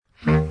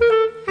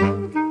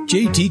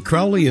JT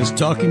Crowley is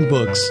Talking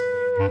Books.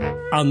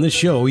 On this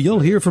show, you'll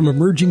hear from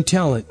emerging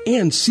talent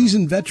and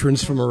seasoned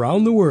veterans from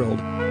around the world.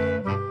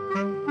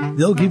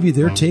 They'll give you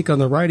their take on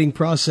the writing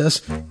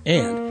process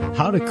and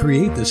how to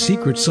create the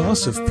secret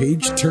sauce of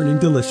page-turning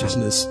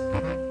deliciousness.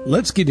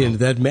 Let's get into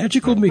that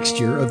magical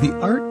mixture of the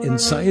art and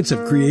science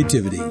of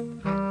creativity.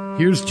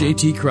 Here's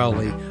JT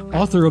Crowley,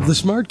 author of The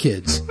Smart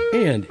Kids,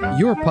 and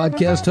your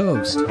podcast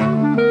host.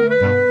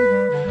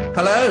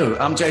 Hello,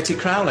 I'm JT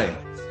Crowley,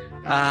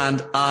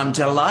 and I'm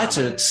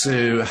delighted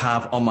to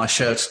have on my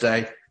show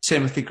today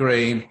Timothy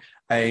Green,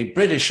 a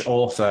British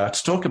author,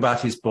 to talk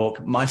about his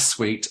book, My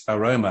Sweet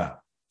Aroma,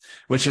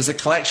 which is a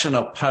collection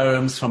of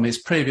poems from his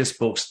previous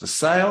books, The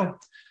Sail,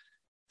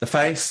 The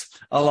Face,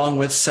 along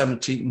with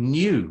 70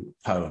 new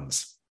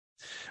poems.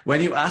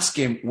 When you ask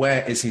him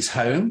where is his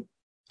home,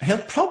 he'll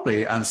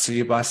probably answer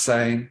you by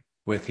saying,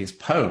 with his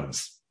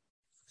poems.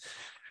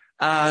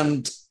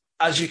 And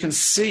as you can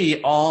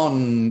see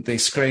on the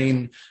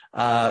screen,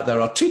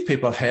 there are two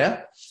people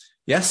here.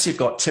 Yes, you've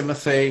got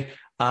Timothy,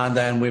 and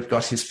then we've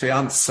got his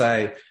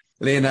fiancée,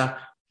 Lena.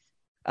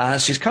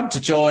 And she's come to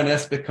join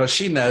us because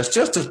she knows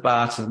just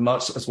about as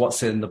much as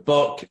what's in the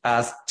book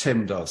as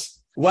Tim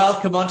does.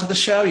 Welcome onto the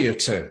show, you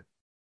two.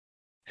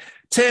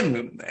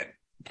 Tim,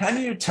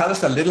 can you tell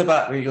us a little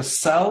about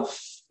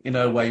yourself,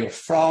 where you're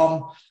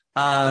from,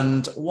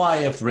 and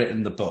why you've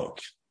written the book?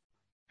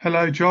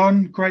 Hello,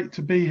 John. Great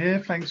to be here.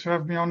 Thanks for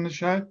having me on the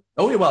show.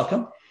 Oh, you're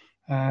welcome.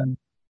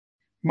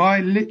 My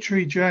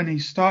literary journey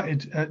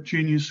started at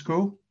junior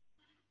school.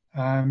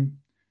 At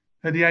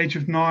the age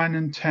of 9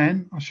 and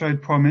 10, I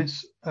showed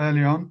promise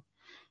early on.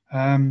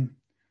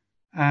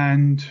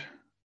 And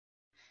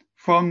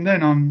from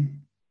then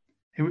on,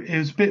 it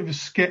was a bit of a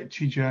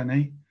sketchy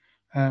journey.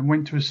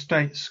 Went to a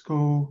state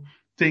school,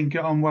 didn't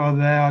get on well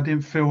there. I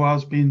didn't feel I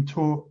was being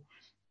taught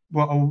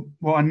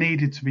what I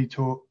needed to be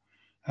taught.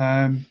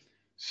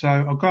 So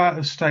I got out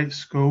of state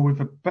school with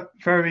an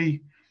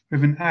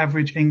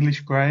average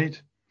English grade.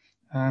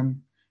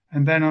 And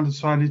then I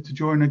decided to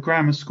join a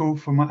grammar school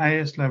for my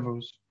AS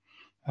levels.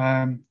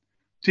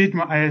 Did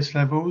my AS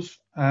levels,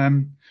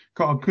 got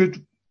a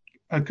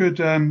good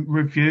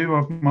review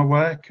of my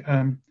work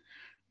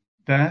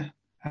there,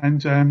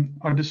 and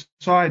I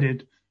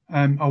decided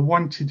I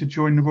wanted to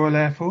join the Royal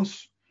Air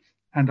Force,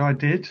 and I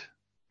did.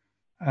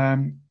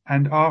 And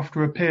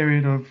after a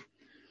period of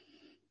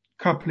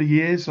couple of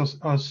years,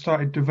 I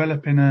started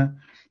developing a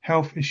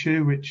health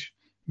issue, which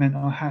meant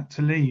I had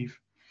to leave.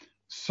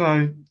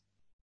 So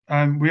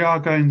we are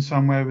going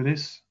somewhere with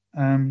this,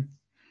 and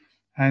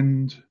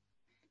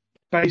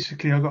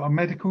basically I got a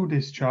medical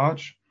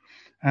discharge,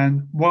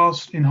 and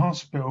whilst in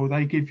hospital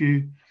they give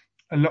you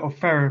a lot of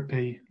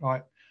therapy,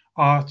 like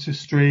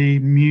artistry,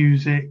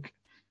 music,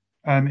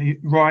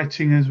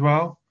 writing as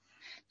well.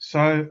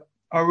 So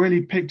I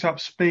really picked up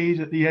speed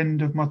at the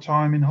end of my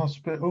time in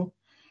hospital.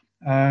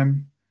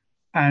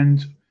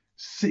 And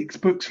 6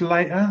 books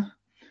later,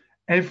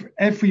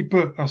 every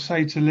book I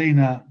say to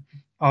Lena,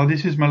 oh,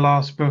 this is my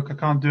last book, I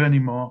can't do any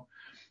more.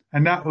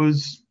 And that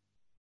was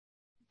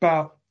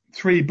about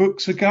 3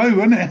 books ago,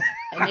 wasn't it?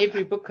 And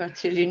every book I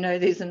tell you, no,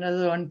 there's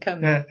another one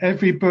coming. Yeah,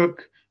 every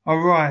book I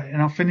write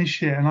and I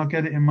finish it and I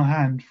get it in my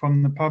hand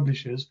from the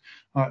publishers.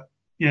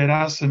 Yeah,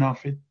 that's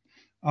enough.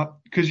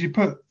 Because you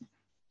put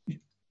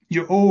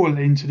your all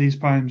into these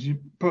poems, you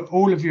put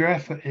all of your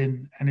effort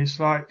in, and it's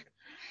like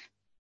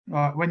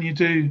when you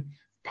do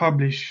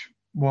publish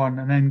one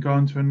and then go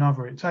on to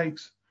another, it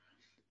takes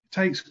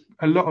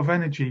a lot of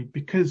energy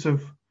because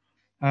of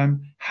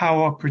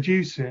how I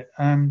produce it.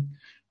 I'm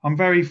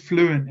very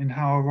fluent in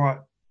how I write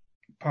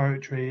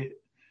poetry.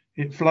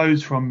 It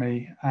flows from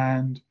me,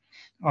 and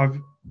I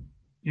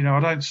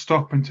don't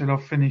stop until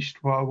I've finished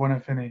what I want to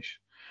finish.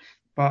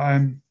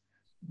 But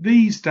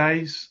these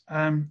days,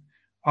 I'm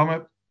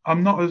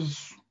not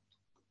as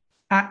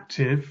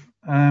active.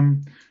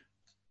 I'm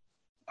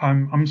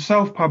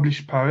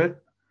self-published poet,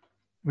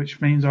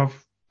 which means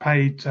I've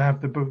paid to have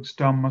the books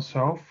done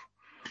myself,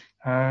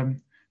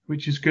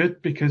 which is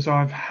good because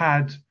I've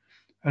had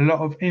a lot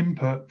of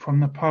input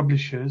from the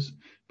publishers,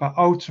 but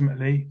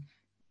ultimately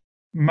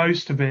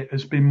most of it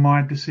has been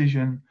my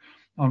decision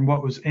on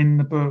what was in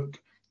the book,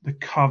 the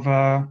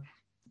cover,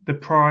 the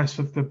price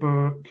of the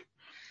book.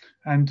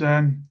 And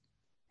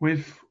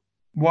with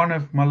one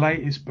of my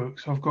latest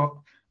books, I've got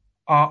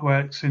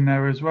artworks in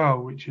there as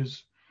well, which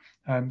is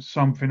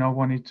something I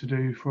wanted to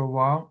do for a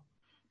while.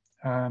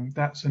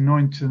 That's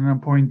Anointed and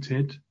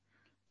Appointed.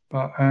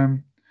 But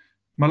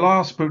my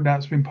last book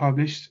that's been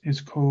published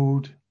is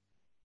called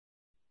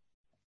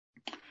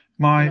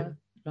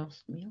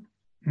Last Meal?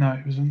 No,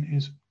 it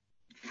was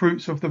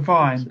Fruits of the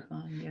Vine.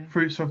 Yeah.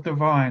 Fruits of the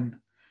Vine.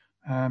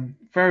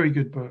 Very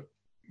good book.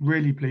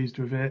 Really pleased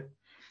with it.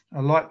 I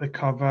like the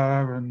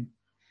cover, and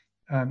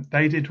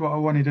they did what I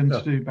wanted them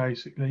to do,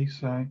 basically.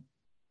 So,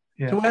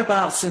 yeah. So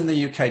whereabouts in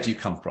the UK do you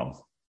come from?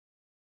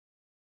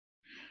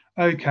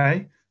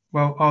 Okay.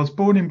 Well, I was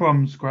born in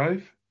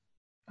Bromsgrove,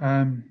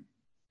 and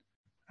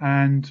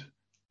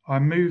I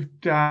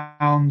moved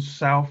down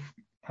south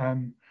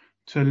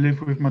to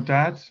live with my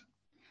dad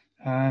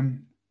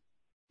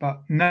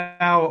But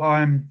now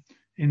I'm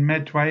in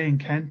Medway in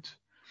Kent.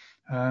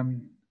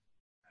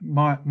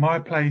 My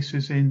place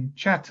is in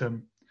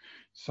Chatham,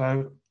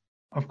 so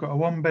I've got a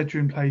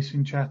 1-bedroom place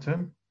in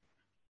Chatham,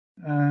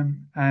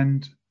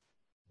 and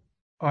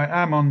I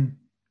am on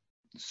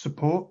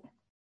support.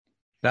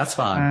 That's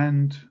fine.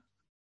 And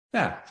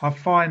Yeah. I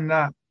find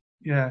that,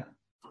 yeah.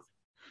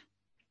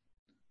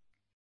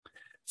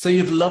 So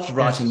you've loved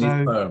writing Yeah,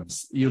 these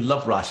poems. You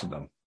love writing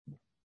them.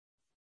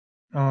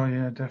 Oh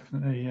yeah,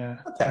 definitely. Yeah,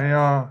 Okay.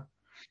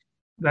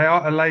 they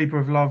are a labour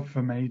of love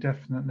for me.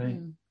 Definitely,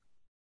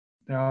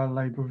 they are a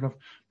labour of love.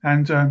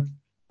 And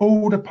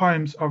all the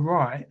poems I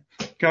write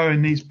go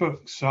in these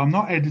books. So I'm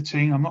not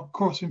editing. I'm not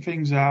crossing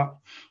things out.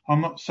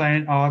 I'm not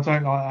saying, "Oh, I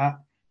don't like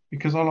that,"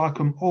 because I like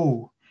them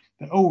all.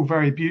 They're all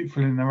very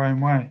beautiful in their own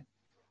way.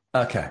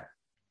 Okay.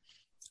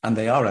 And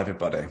they are,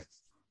 everybody.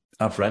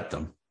 I've read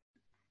them.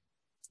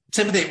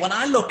 Timothy, when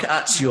I look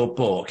at your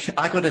book,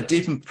 I got a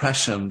deep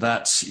impression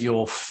that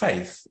your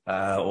faith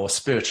or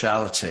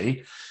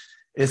spirituality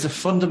is a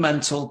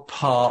fundamental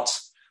part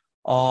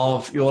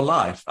of your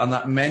life, and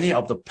that many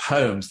of the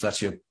poems that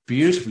you've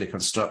beautifully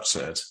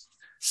constructed,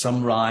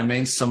 some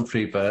rhyming, some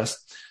free verse,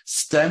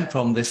 stem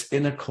from this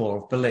inner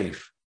core of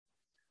belief.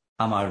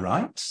 Am I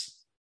right?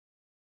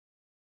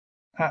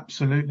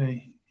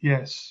 Absolutely,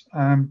 yes.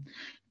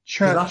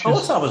 Because I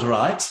thought I was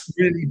right.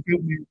 Really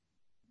built me.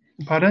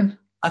 Pardon?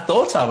 I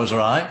thought I was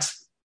right.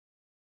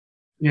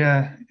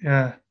 Yeah.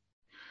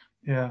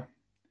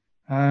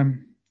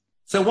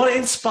 So what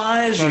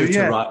inspires you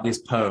to write these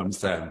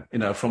poems then? You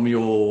know, from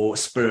your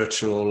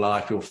spiritual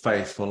life, your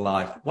faithful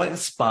life, what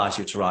inspires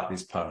you to write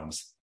these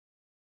poems?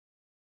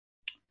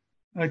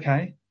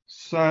 Okay,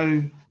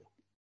 so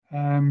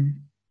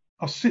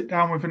I'll sit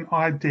down with an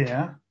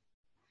idea,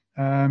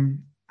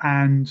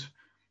 and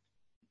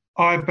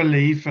I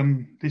believe,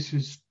 and this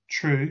is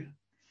true,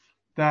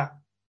 that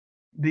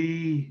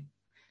the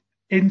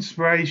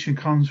inspiration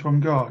comes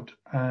from God.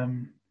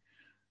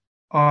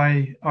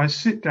 I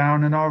sit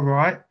down and I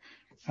write.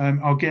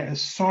 I'll get a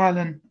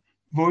silent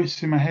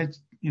voice in my head,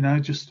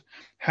 just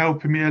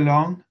helping me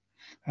along.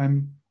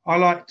 I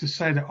like to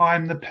say that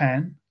I'm the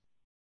pen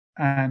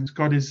and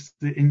God is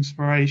the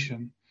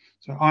inspiration.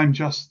 So I'm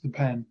just the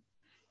pen.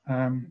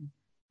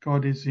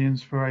 God is the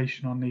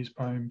inspiration on these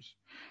poems.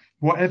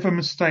 Whatever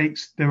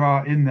mistakes there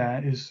are in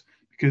there is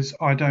because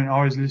I don't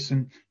always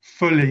listen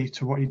fully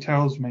to what he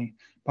tells me.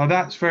 But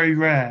that's very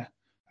rare.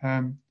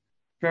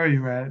 Very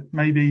rare.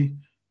 Maybe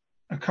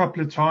a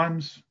couple of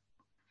times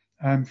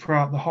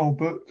throughout the whole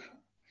book.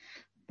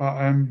 But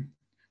I'm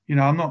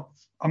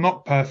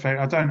not perfect.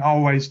 I don't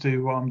always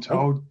do what I'm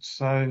told.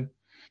 So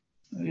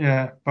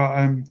yeah,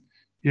 but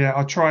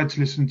I try to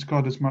listen to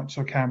God as much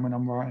as I can when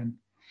I'm writing.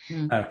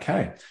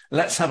 Okay,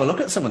 let's have a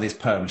look at some of these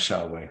poems,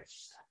 shall we?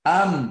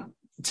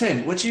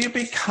 Tim, would you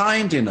be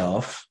kind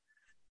enough?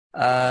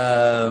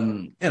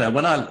 The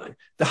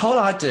whole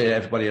idea,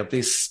 everybody, of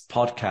this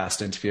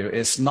podcast interview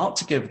is not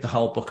to give the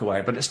whole book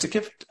away, but it's to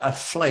give a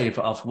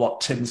flavour of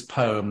what Tim's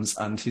poems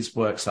and his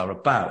works are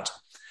about.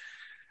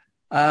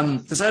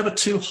 There's over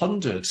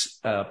 200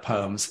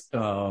 poems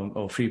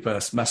or free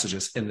verse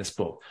messages in this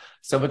book.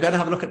 So we're going to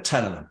have a look at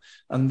 10 of them.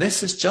 And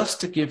this is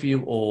just to give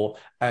you all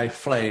a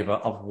flavour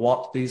of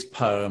what these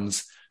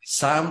poems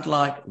sound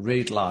like,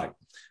 read like.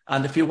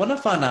 And if you want to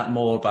find out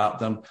more about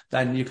them,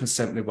 then you can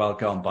simply well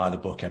go and buy the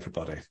book,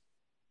 everybody.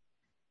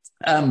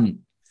 Okay.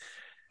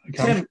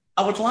 Tim,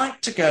 I would like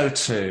to go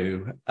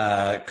to,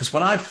 because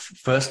when I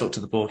first looked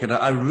at the book,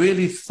 I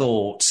really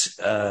thought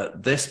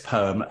this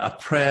poem, A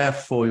Prayer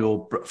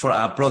for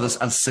Our Brothers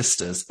and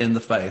Sisters in the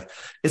Faith,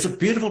 is a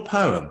beautiful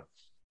poem.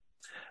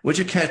 Would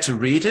you care to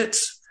read it?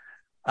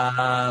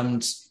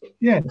 And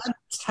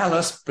tell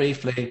us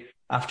briefly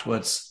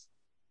afterwards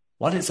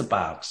what it's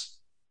about.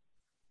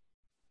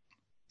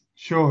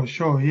 Sure,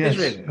 yes.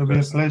 It'll be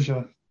a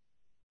pleasure.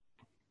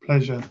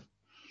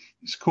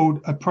 It's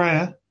called A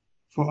Prayer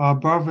for Our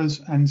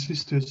Brothers and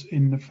Sisters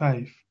in the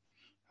Faith,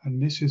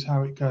 and this is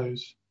how it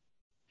goes.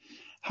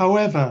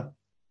 However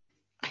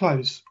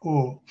close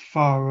or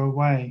far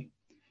away,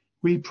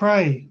 we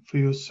pray for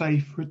your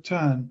safe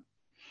return,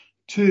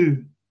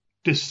 to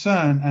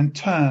discern and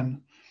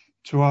turn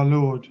to our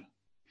Lord,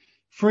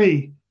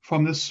 free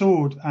from the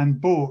sword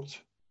and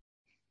bought,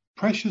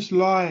 precious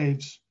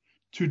lives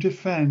to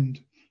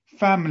defend,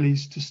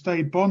 families to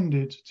stay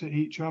bonded to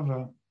each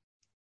other.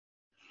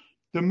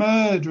 The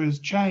murderers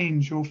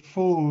change or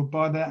fall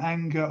by their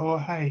anger or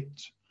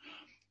hate.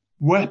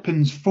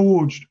 Weapons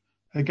forged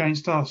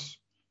against us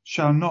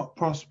shall not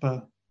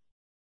prosper.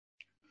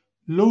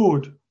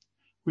 Lord,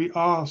 we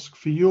ask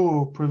for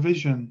your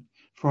provision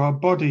for our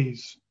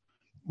bodies,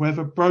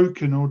 whether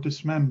broken or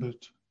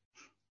dismembered.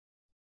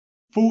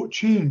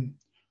 Fortune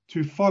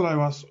to follow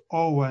us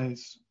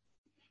always.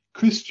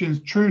 Christians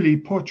truly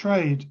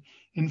portrayed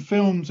in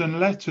films and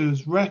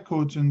letters,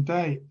 records and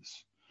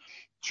dates,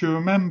 to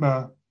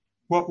remember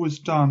what was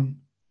done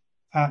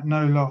at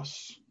no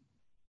loss.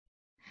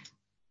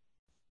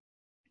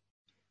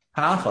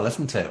 Powerful,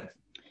 isn't it?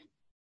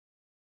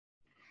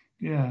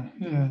 Yeah,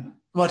 yeah.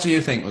 What do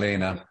you think,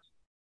 Lena?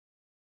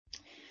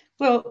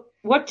 Well,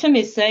 what Tim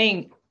is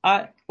saying,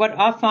 what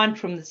I find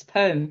from this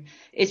poem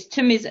is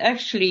Tim is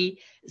actually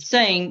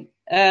saying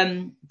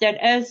that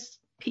as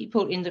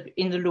people in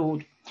the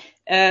Lord,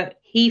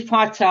 he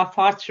fights our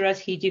fights for us,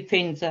 he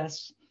defends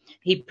us,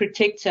 he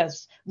protects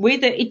us.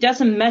 Whether it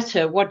doesn't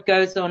matter what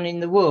goes on in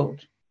the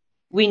world,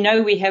 we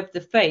know we have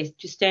the faith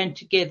to stand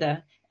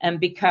together and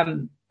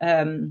become.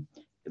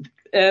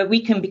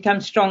 We can become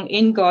strong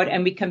in God,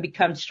 and we can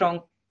become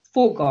strong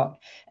for God.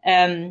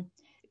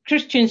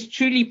 Christians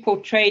truly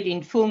portrayed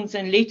in films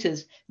and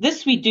letters.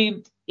 This we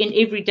do in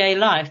everyday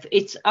life.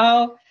 It's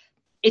our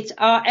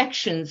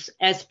actions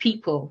as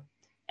people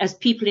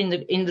in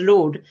the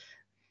Lord.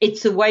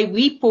 It's the way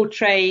we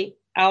portray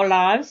our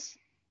lives,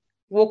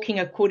 walking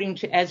according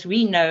to as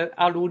we know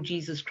our Lord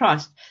Jesus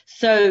Christ.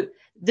 So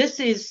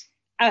this is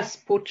us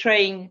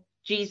portraying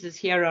Jesus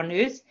here on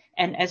earth,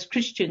 and as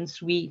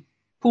Christians we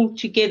pull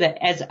together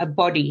as a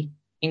body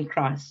in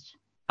Christ.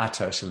 I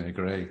totally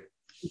agree.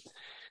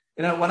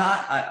 When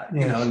I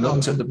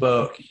looked at the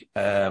book,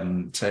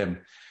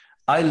 Tim,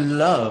 I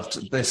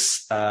loved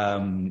this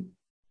poem,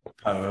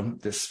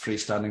 this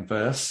freestanding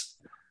verse.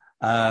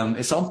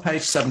 It's on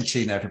page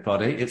 17,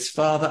 everybody. It's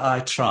Father,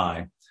 I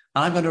Try.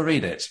 I'm going to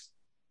read it.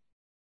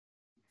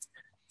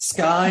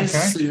 Skies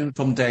soon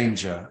from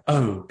danger.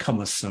 Oh,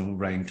 come as some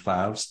rain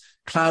clouds,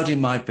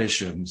 clouding my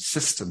vision,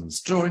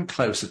 systems drawing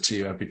closer to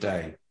you every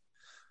day.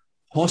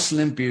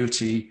 Porcelain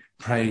beauty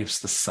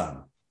braves the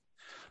sun.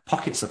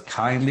 Pockets of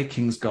kindly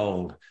king's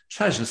gold,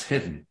 treasures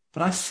hidden,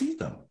 but I see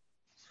them.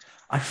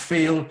 I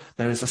feel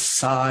there is a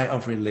sigh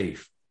of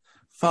relief.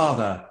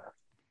 Father,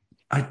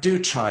 I do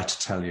try to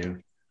tell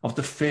you of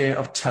the fear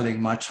of telling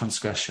my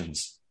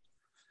transgressions.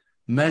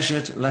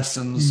 Measured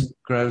lessons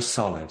grow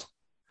solid,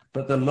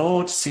 but the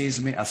Lord sees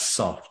me as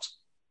soft.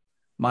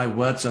 My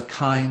words are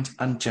kind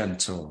and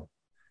gentle,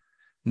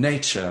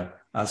 nature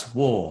as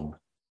warm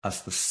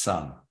as the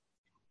sun.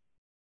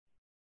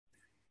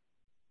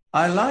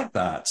 I like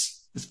that.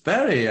 It's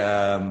very,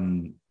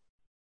 the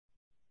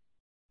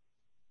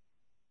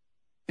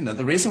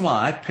reason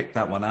why I picked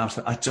that one out,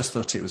 I just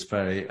thought it was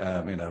very,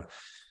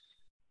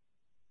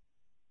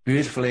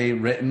 beautifully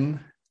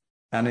written,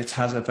 and it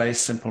has a very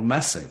simple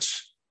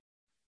message.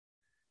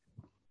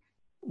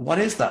 What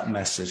is that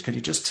message? Can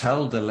you just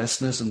tell the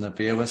listeners and the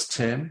viewers,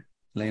 Tim,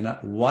 Lena,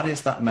 what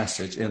is that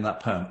message in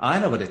that poem? I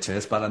know what it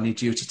is, but I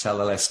need you to tell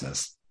the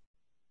listeners.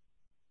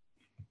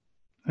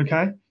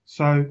 Okay,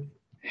 so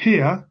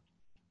here,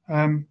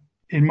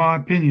 in my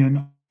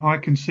opinion, I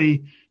can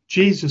see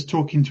Jesus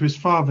talking to his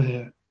Father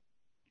here.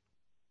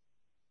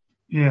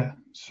 Yeah,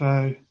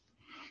 so,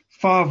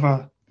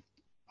 Father,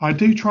 I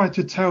do try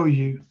to tell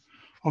you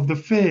of the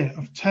fear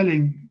of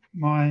telling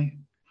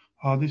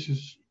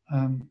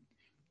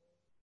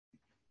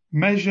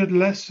measured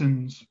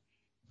lessons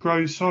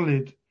grow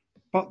solid,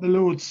 but the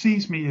Lord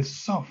sees me as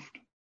soft.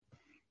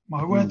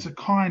 My words are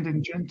kind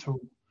and gentle,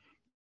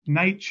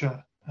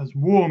 nature as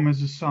warm as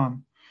the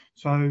sun.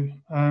 So,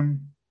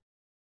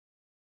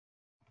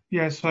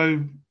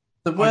 so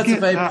the words are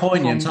very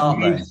poignant,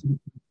 aren't they?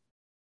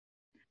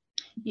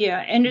 Yeah,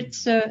 and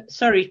it's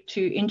sorry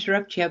to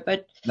interrupt here,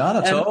 but not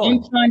at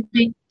all.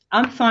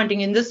 I'm finding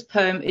in this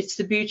poem it's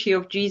the beauty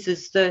of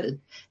Jesus.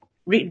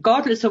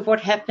 Regardless of what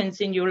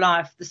happens in your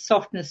life, the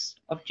softness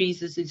of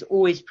Jesus is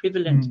always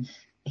prevalent.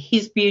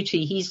 His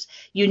beauty,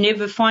 you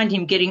never find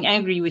him getting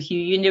angry with you.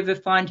 You never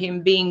find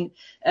him being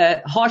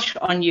harsh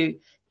on you.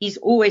 He's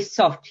always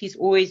soft. He's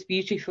always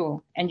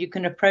beautiful, and you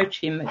can approach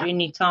him at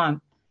any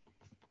time.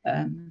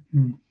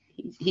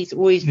 He's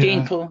always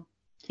gentle.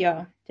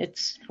 Yeah,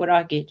 that's what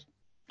I get.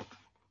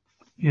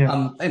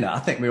 Yeah, I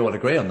think we all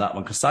agree on that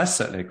one, because I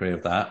certainly agree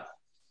with that.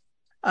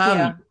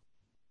 I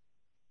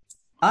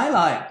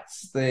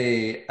liked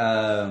the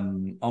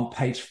on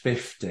page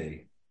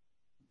 50,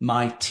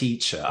 My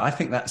Teacher. I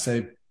think that's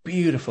a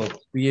beautiful,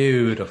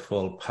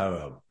 beautiful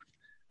poem.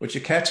 Would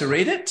you care to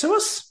read it to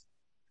us?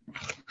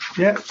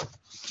 Yeah,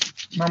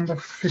 number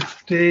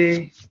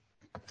 50,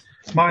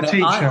 My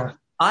Teacher.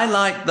 I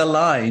like the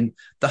line,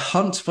 the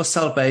hunt for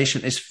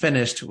salvation is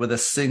finished with a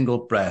single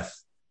breath.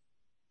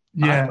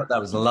 Yeah. I thought that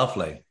was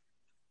lovely.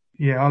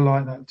 Yeah, I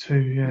like that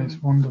too. Yeah,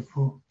 it's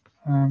wonderful.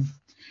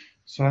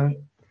 So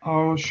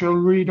I shall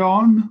read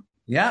on.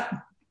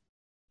 Yeah.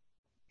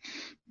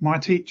 My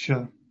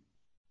Teacher.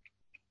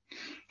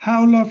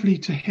 How lovely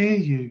to hear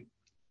you,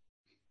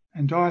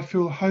 and I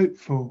feel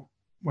hopeful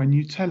when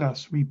you tell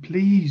us we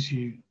please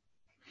you.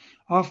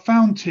 Our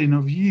fountain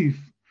of youth,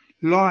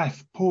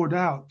 life poured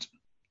out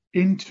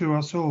into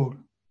us all.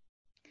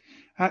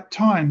 At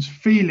times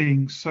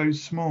feeling so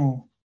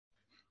small.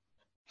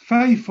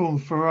 Faithful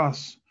for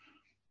us,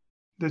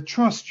 the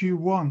trust you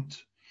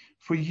want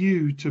for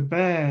you to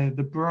bear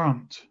the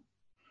brunt.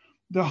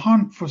 The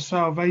hunt for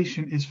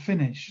salvation is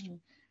finished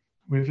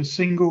with a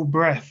single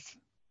breath,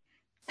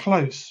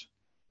 close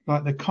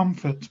like the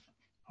comfort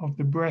of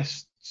the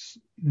breast's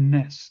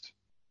nest.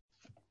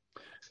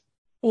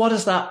 What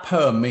does that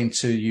poem mean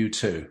to you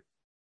two?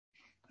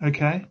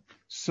 Okay,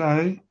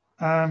 so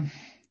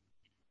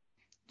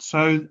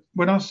So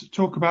when I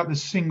talk about the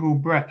single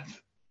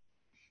breath,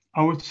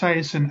 I would say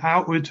it's an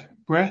outward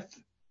breath.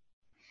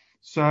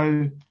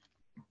 So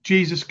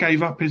Jesus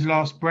gave up his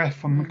last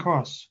breath on the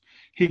cross.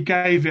 He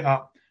gave it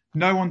up.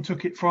 No one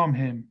took it from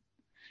him.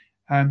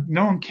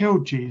 No one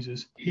killed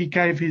Jesus. He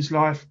gave his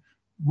life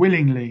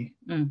willingly.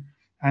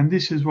 And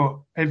this is what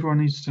everyone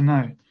needs to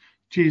know.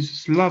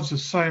 Jesus loves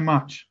us so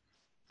much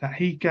that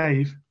he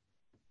gave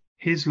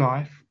his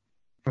life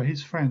for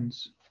his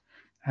friends.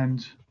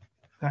 And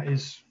that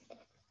is,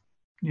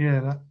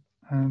 so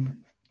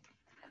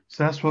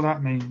that's what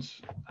that means,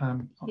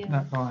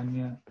 that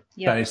line,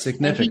 Very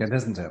significant,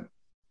 isn't it?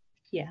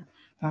 Yeah.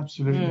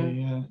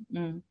 Absolutely,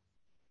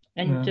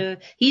 And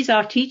he's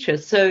our teacher,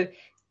 so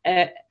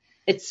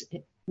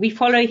we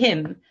follow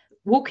him.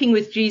 Walking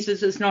with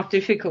Jesus is not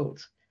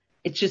difficult.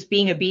 It's just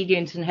being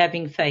obedient and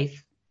having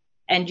faith.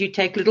 And you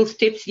take little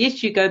steps.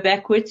 Yes, you go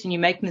backwards and you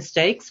make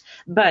mistakes,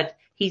 but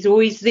he's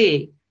always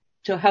there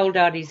to hold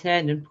out his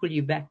hand and pull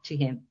you back to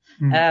him.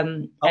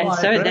 That's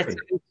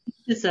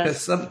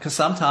because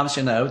sometimes,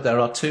 there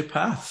are two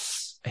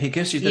paths. He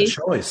gives you the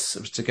choice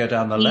to go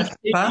down the left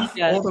path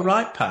or the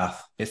right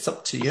path. It's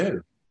up to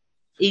you.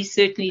 He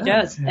certainly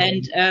does.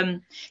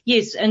 And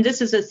yes, and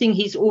this is a thing,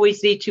 he's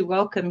always there to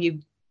welcome you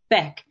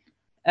back.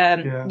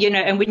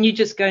 And when you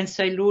just go and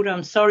say, Lord,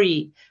 I'm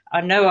sorry, I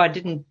know I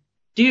didn't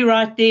do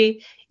right there,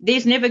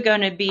 there's never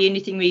going to be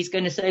anything where he's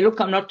going to say, look,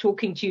 I'm not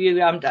talking to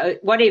you,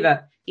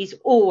 whatever. He's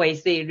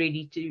always there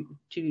ready to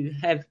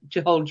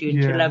hold you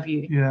and to love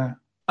you. Yeah.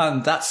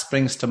 And that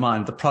springs to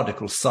mind the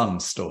prodigal son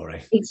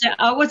story. Exactly.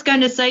 I was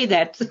going to say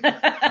that.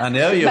 I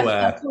know you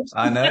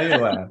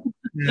were.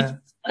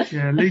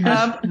 Yeah.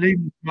 Lena's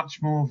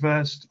much more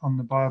versed on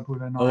the Bible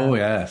than I am. Oh,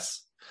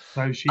 yes.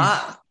 So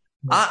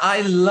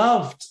I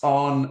loved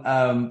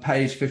on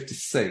page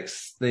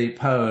 56 the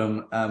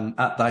poem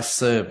At Thy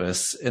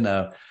Service.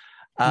 I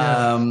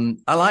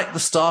like the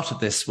start of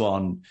this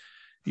one.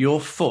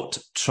 Your foot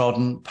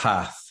trodden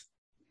path.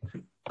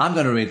 I'm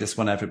going to read this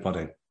one,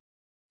 everybody.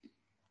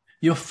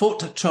 Your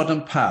foot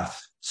trodden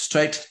path,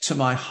 straight to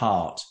my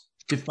heart,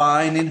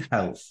 divine in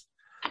health,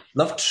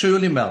 love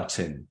truly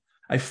melting,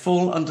 a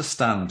full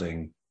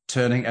understanding,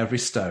 turning every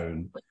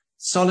stone,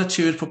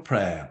 solitude for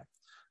prayer.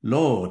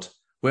 Lord,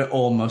 we're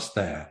almost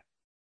there.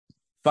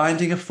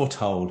 Finding a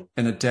foothold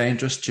in a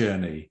dangerous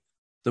journey,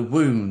 the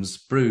wounds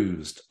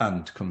bruised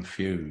and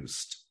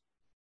confused.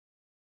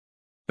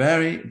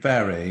 Very,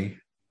 very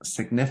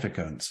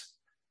significant.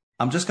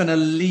 I'm just going to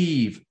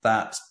leave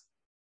that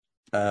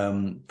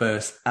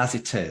verse as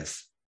it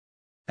is.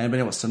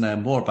 Anybody wants to know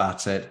more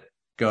about it,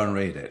 go and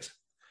read it.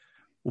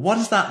 What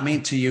does that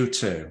mean to you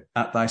two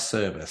at thy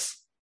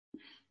service?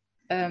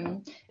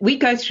 We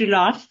go through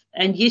life,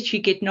 and yes, you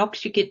get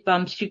knocks, you get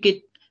bumps, you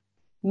get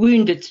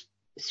wounded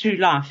through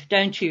life,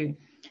 don't you?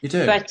 You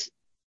do. But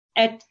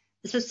at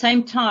the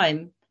same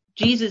time,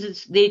 Jesus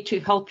is there to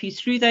help you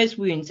through those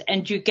wounds,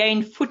 and you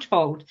gain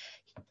foothold.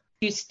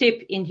 You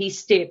step in his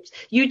steps.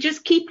 You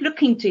just keep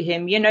looking to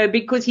him,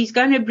 because he's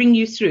going to bring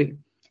you through.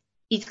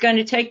 He's going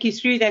to take you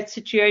through that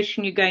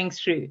situation you're going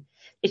through.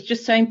 It's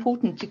just so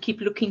important to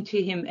keep looking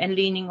to him and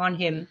leaning on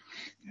him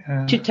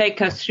to take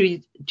us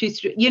through.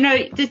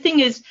 The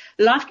thing is,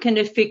 life can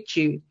affect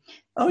you.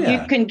 Oh,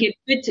 yeah. You can get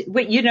bit,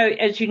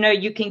 as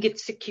you can get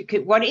sick, you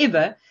can,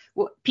 whatever.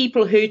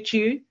 People hurt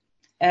you.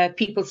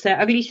 People say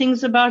ugly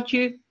things about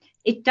you.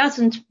 It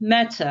doesn't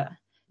matter.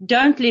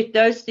 Don't let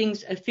those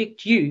things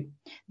affect you,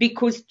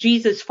 because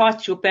Jesus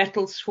fights your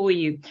battles for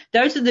you.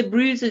 Those are the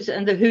bruises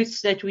and the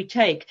hurts that we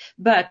take.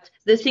 But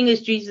the thing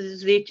is, Jesus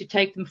is there to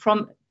take them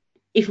from,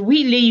 if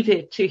we leave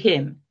it to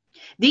him.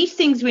 These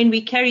things, when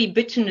we carry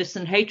bitterness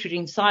and hatred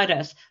inside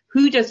us,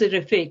 who does it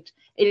affect?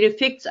 It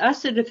affects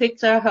us. It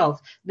affects our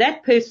health.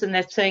 That person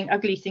that's saying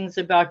ugly things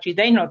about you,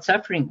 they're not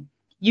suffering.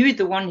 You're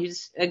the one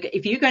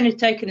if you're going to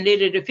take and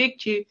let it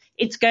affect you,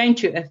 it's going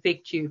to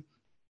affect you.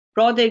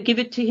 Rather give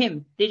it to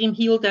him. Let him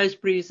heal those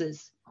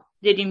bruises.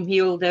 Let him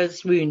heal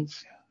those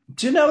wounds.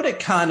 Do you know what it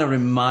kind of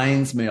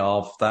reminds me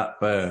of, that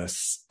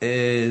verse,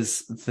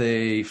 is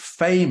the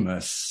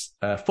famous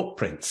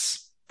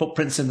footprints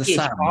in the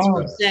sand.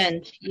 Oh,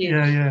 sand.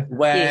 Yeah.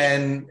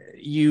 When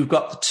you've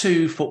got the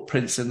two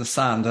footprints in the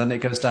sand and it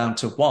goes down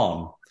to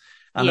one.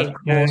 And of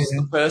course,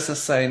 the person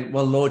saying,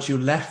 well, Lord, you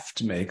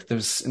left me.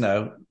 There's,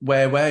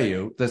 where were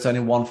you? There's only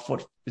one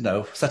foot,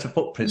 set of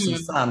footprints in the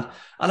sand.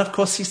 And of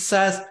course, he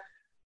says,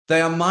 they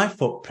are my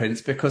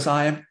footprints because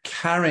I am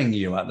carrying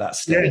you at that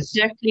stage.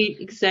 Yes.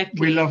 Exactly.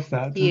 We love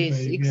that. Yes,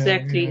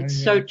 exactly.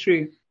 It's so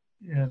true.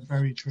 Yeah,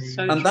 very true.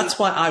 And that's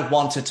why I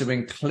wanted to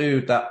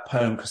include that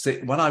poem, because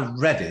when I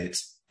read it,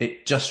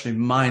 it just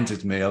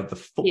reminded me of the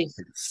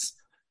footprints.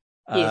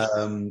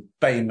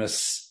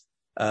 Famous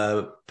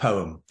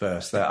poem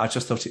verse there. I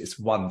just thought it's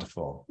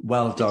wonderful.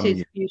 Well done. It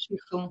is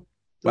beautiful.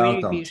 Well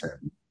really done, beautiful.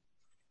 Tim.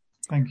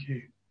 Thank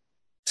you.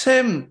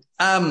 Tim,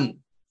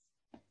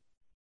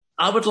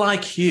 I would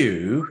like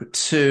you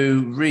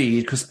to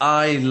read, because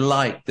I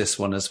like this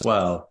one as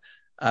well.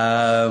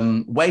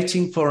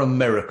 waiting for a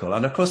miracle.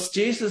 And of course,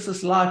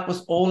 Jesus' life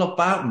was all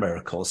about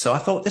miracles. So I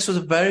thought this was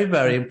a very,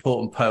 very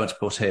important poem to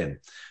put in.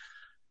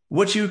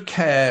 Would you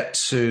care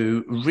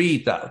to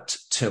read that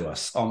to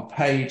us on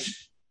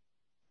page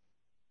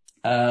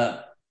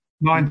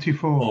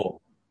 94?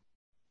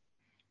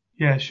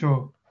 Yeah,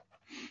 sure.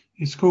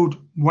 It's called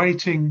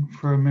Waiting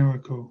for a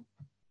Miracle.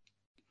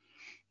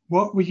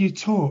 What were you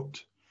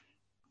taught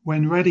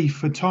when ready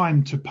for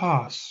time to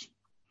pass?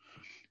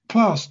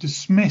 Class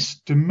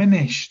dismissed,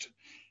 diminished,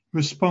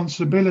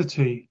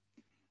 responsibility,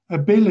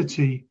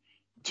 ability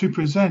to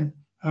present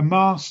a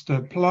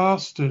master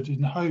plastered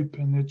in hope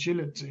and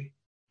agility,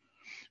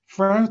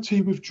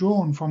 frailty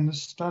withdrawn from the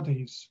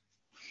studies,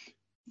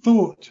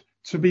 thought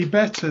to be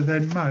better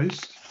than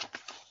most,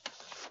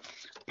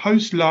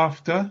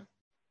 post-laughter,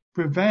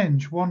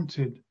 revenge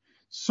wanted,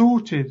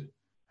 sorted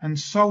and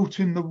salt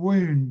in the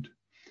wound,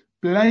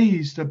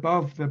 blazed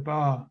above the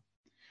bar,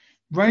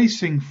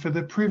 racing for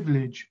the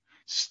privilege,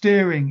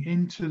 steering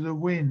into the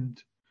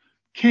wind,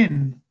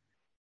 kin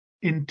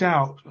in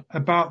doubt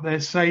about their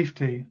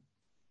safety,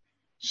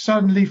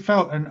 suddenly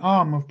felt an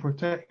arm of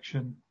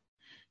protection,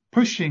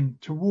 pushing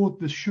toward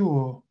the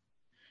shore.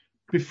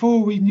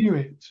 Before we knew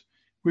it,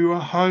 we were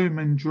home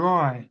and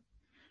dry,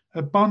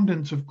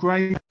 abundant of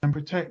grace and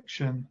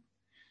protection.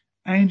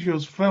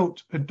 Angels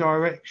felt a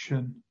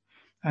direction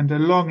and a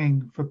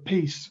longing for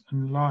peace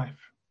and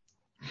life.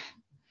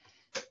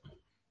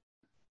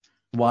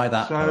 Why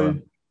that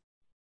poem?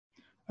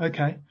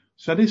 Okay,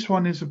 so this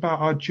one is about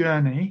our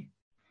journey.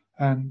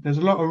 There's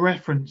a lot of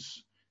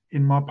reference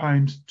in my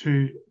poems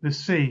to the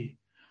sea,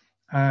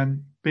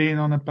 being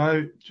on a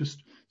boat,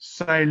 just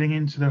sailing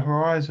into the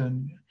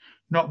horizon,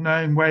 not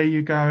knowing where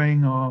you're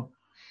going or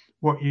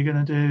what you're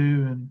going to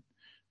do. And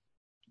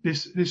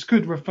this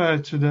could refer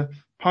to the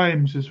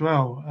poems as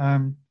well.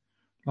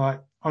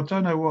 Like, I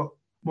don't know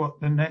what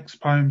the next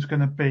poem's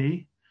going to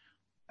be,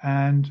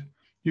 and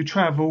you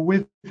travel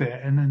with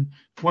it. And then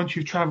once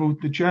you've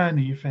traveled the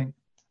journey, you think,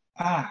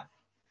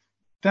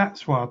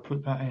 that's why I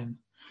put that in.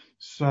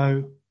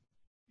 So,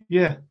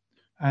 yeah.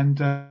 And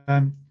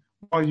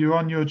while you're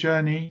on your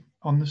journey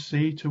on the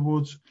sea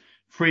towards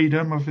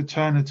freedom of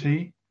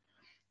eternity,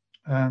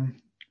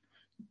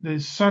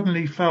 there's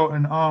suddenly felt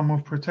an arm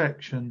of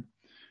protection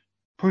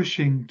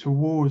pushing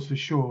towards the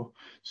shore.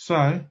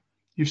 So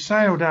you've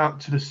sailed out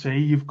to the sea,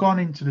 you've gone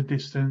into the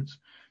distance,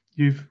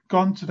 you've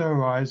gone to the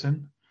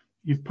horizon,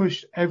 you've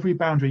pushed every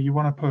boundary you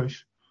want to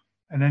push,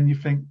 and then you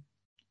think,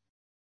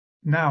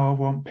 now I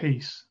want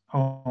peace. I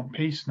want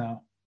peace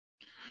now.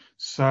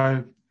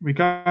 So we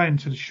go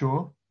into the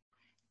shore,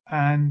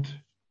 and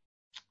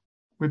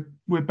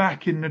we're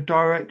back in the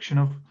direction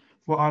of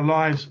what our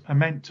lives are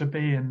meant to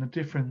be and the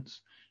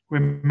difference we're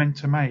meant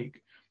to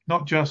make.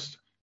 Not just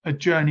a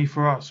journey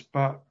for us,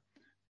 but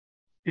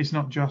it's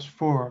not just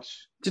for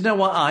us. Do you know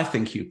what I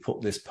think you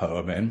put this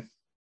poem in?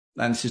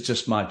 And this is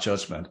just my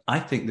judgment. I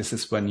think this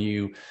is when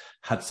you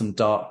had some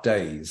dark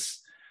days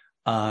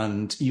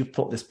and you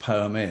put this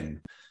poem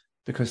in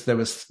because there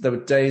were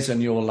days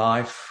in your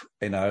life,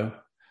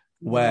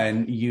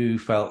 when you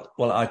felt,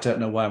 well, I don't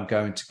know where I'm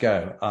going to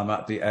go. I'm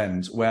at the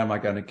end. Where am I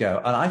going to go?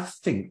 And I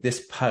think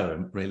this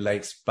poem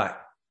relates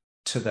back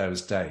to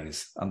those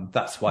days. And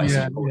that's why it's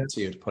important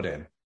to you to put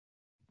in.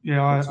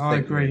 Yeah, I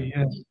agree.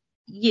 Yeah.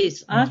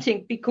 Yes, I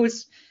think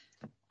because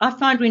I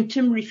find when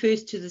Tim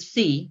refers to the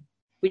sea,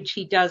 which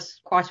he does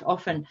quite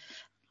often,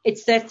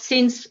 it's that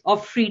sense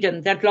of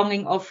freedom, that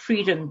longing of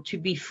freedom to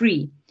be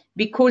free.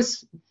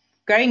 Because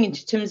going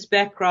into Tim's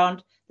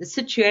background, the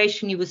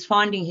situation he was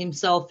finding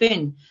himself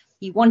in,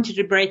 he wanted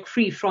to break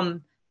free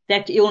from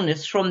that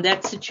illness, from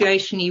that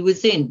situation he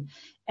was in.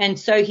 And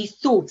so his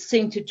thoughts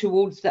centered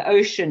towards the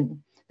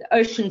ocean. The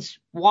ocean's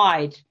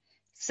wide.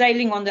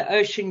 Sailing on the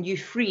ocean, you're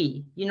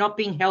free. You're not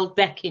being held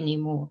back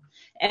anymore.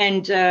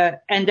 And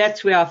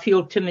that's where I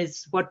feel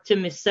what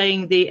Tim is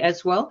saying there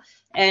as well.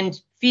 And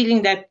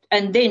feeling that,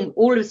 and then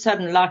all of a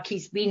sudden, like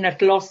he's been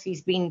at loss,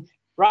 he's been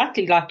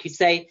rightly, like you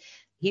say,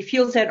 he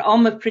feels that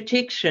arm of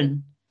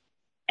protection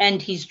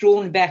and he's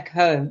drawn back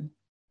home.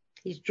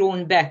 He's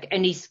drawn back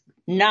and he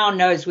now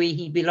knows where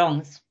he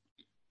belongs.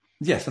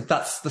 Yes,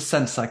 that's the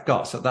sense I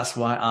got. So that's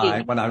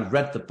why when I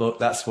read the book,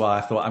 that's why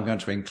I thought I'm going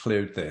to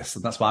include this.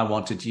 And that's why I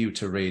wanted you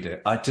to read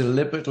it. I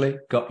deliberately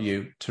got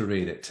you to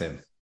read it,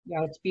 Tim.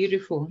 Yeah, it's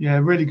beautiful. Yeah,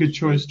 really good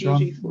choice,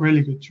 John.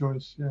 Really good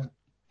choice, yeah.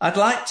 I'd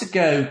like to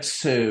go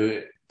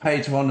to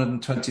page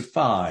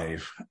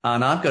 125,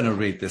 and I'm going to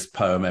read this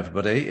poem,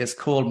 everybody. It's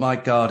called My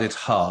Guarded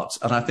Heart,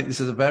 and I think this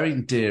is a very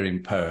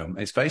endearing poem.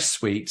 It's very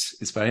sweet,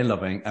 it's very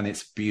loving, and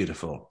it's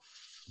beautiful.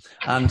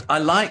 And I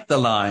like the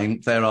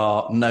line, there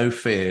are no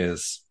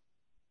fears.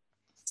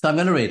 So I'm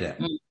going to read it.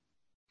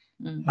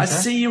 Mm-hmm. I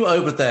see you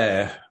over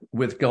there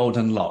with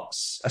golden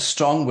locks, a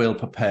strong will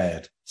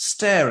prepared.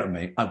 Stare at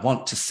me, I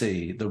want to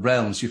see the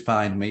realms you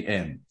find me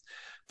in,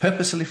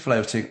 purposely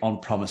floating on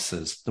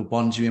promises, the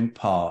ones you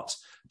impart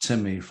to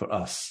me for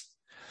us.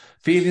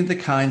 Feeling the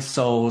kind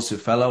souls who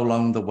fell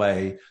along the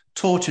way,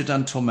 tortured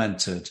and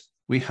tormented,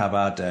 we have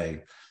our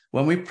day.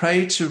 When we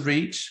pray to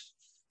reach,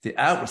 The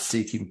outward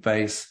seeking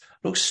face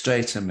looks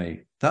straight at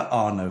me. There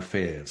are no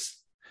fears.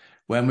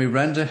 When we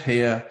render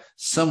here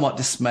somewhat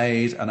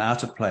dismayed and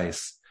out of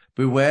place,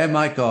 beware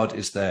my God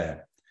is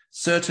there,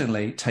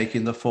 certainly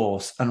taking the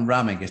force and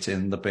ramming it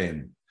in the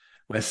bin.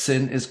 Where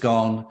sin is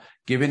gone,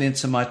 giving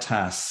into my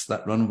tasks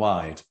that run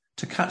wide,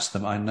 to catch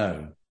them I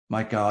know,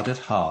 my guarded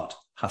heart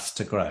has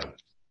to grow.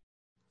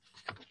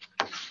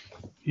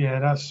 Yeah,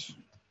 that's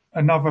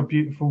another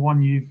beautiful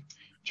one you've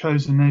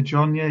chosen there,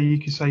 John. Yeah, you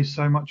could say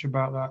so much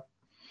about that.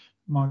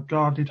 My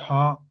guarded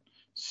heart,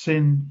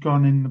 sin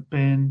gone in the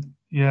bin.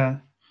 Yeah.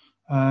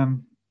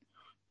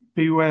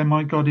 Beware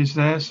my God is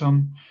there. So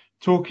I'm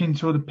talking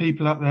to the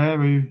people out there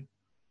who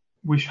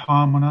wish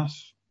harm on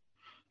us.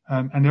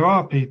 And there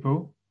are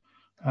people,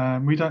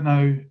 we don't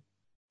know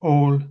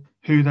all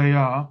who they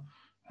are.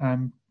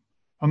 I'm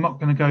not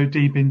going to go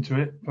deep into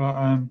it,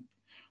 but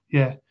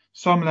yeah,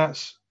 some of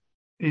that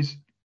is,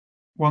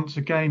 once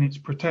again, it's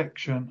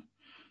protection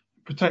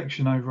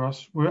over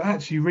us. We were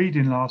actually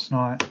reading last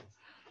night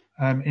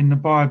in the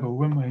Bible,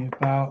 weren't we,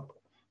 about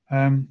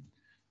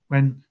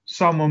when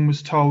someone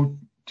was told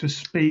to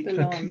speak,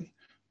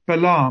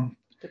 Balaam,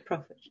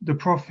 the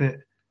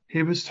prophet,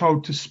 he was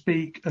told to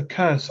speak a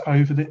curse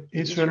over the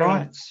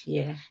Israelites.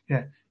 Yeah.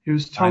 Yeah. He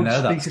was told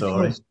to speak a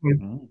curse.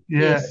 Yeah,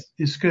 yes.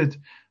 It's good.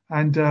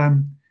 And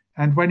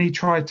when he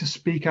tried to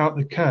speak out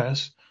the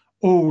curse,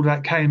 all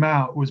that came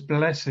out was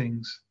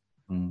blessings.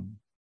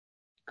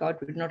 God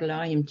would not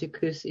allow him to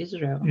curse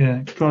Israel.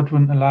 Yeah, God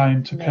wouldn't allow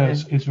him to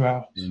curse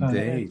Israel. So,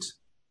 indeed.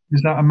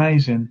 Is that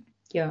amazing?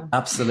 Yeah.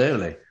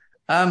 Absolutely.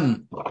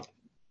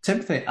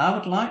 Timothy, I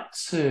would like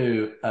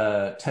to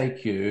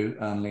take you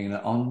and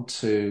Lena on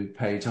to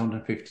page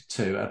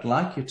 152. I'd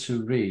like you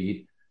to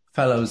read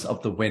Fellows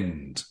of the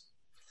Wind.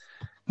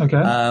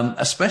 Okay.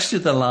 Especially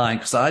the line,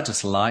 because I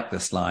just like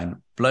this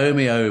line. Blow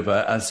me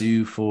over as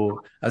you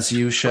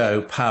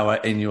show power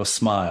in your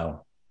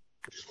smile.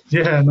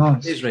 Yeah,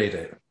 nice. Please read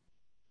it.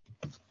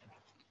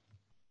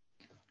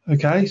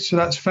 Okay, so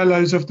that's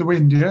Fellows of the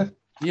Wind, yeah?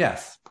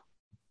 Yes.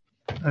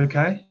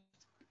 Okay.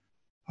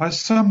 I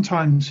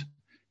sometimes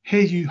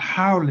hear you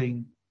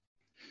howling,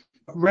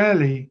 but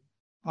rarely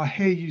I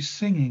hear you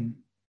singing.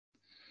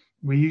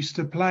 We used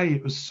to play,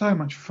 it was so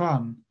much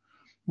fun.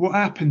 What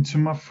happened to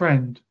my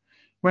friend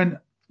when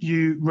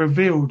you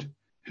revealed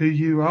who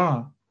you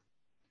are?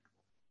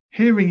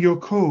 Hearing your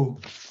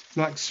call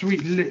like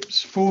sweet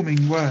lips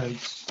forming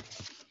words.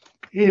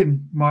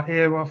 In my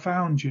ear I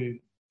found you,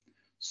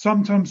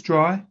 sometimes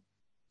dry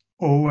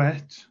or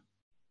wet.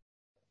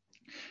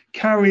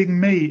 Carrying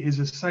me is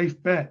a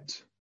safe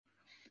bet.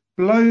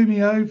 Blow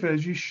me over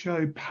as you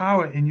show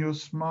power in your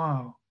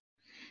smile.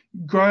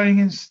 Growing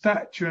in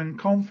stature and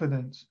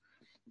confidence,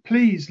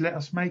 please let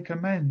us make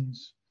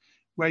amends,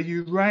 where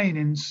you reign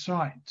in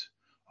sight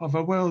of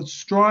a world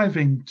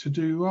striving to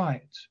do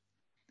right.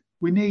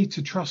 We need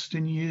to trust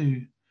in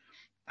you,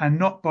 and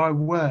not by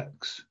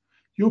works.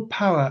 Your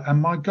power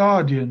and my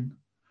guardian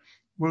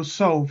will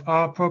solve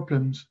our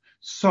problems.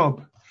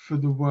 Sob for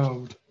the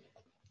world.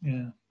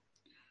 Yeah.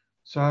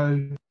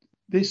 So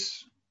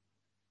this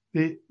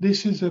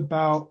is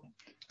about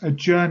a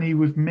journey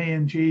with me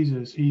and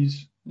Jesus.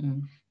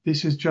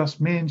 This is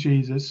just me and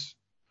Jesus,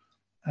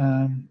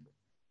 and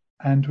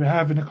we're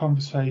having a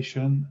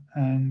conversation,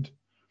 and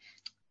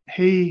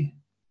he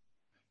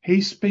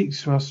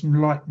speaks to us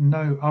like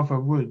no other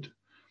would.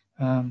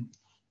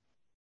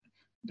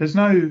 There's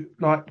no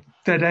like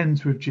dead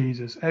ends with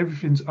Jesus.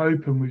 Everything's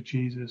open with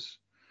Jesus.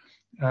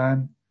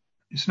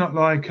 It's not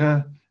like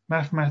a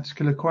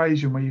mathematical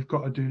equation where you've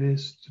got to do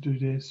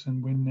this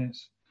and win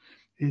this.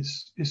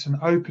 It's an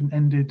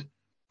open-ended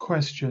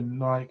question.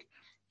 Like,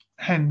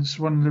 hence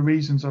one of the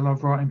reasons I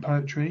love writing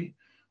poetry.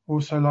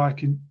 Also,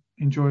 like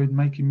enjoyed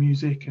making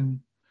music, and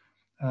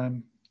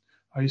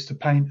I used to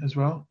paint as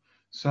well.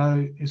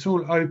 So it's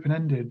all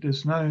open-ended.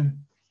 There's no,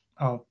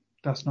 oh,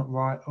 that's not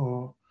right,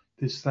 or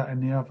this, that,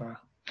 and the other.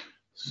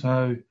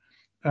 So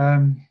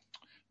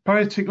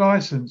poetic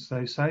license,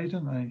 they say,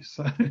 don't they?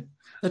 So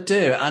they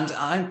do, and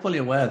I'm fully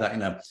aware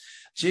that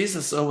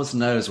Jesus always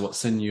knows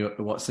what's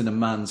in a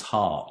man's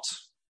heart.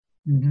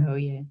 Mm-hmm. Oh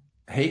yeah.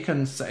 He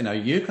can say,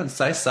 you can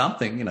say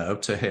something,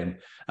 to him,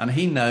 and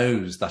he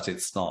knows that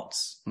it's not.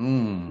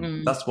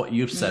 That's what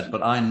you've said,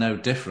 but I know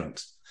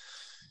different.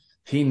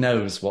 He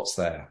knows what's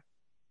there.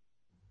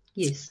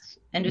 Yes,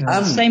 and it's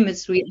the same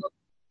as we.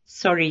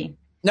 Sorry.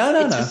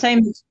 No. The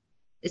same.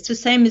 It's the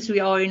same as we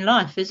are in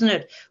life, isn't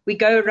it? We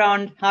go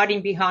around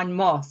hiding behind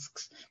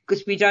masks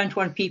because we don't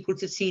want people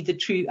to see the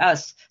true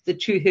us, the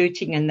true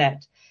hurting and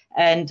that.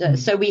 And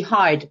so we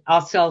hide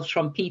ourselves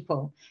from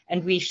people,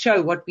 and we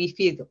show what we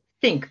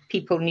think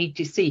people need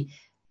to see.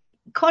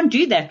 You can't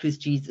do that with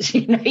Jesus.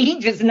 He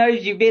just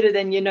knows you better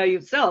than you know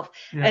yourself.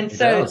 Yeah, and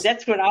so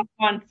that's what I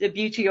find the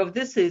beauty of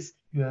this is.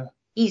 Yeah.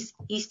 He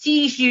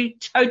sees you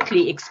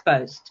totally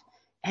exposed,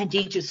 and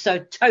he just so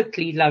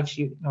totally loves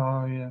you.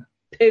 Oh, yeah.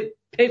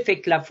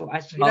 Perfect love for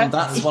us.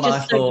 That's what I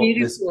thought.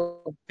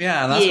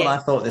 What I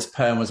thought this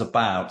poem was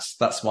about.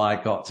 That's why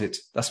I got it.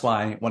 That's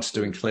why I wanted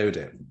to include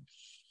it.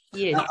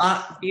 Yes,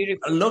 I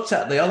beautiful. looked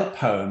at the other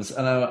poems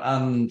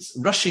and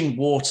Rushing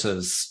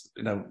Waters,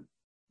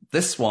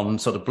 this one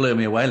sort of blew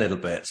me away a little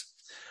bit.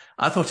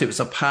 I thought it was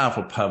a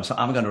powerful poem, so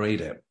I'm going to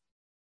read it.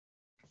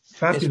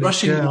 Fabulous, It's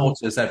Rushing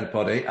Waters,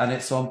 everybody, and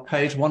it's on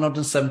page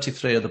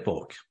 173 of the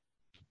book.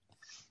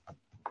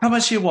 Come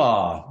as you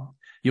are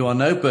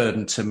no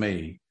burden to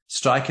me,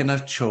 striking a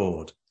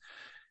chord.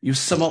 You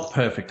sum up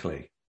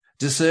perfectly.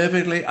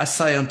 Deservedly, I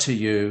say unto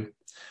you,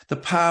 the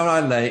power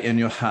I lay in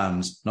your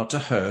hands, not to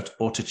hurt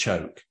or to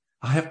choke.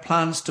 I have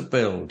plans to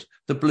build,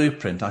 the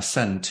blueprint I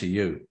send to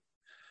you.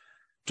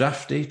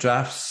 Drafty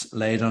drafts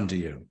laid under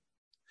you.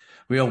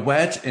 We are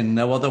wed in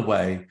no other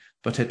way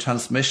but a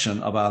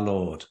transmission of our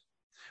Lord,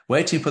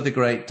 waiting for the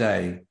great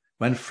day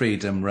when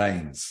freedom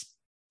reigns.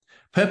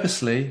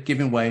 Purposely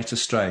giving way to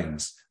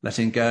strains,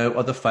 letting go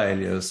of the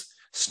failures,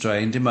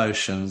 strained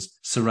emotions,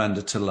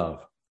 surrender to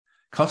love.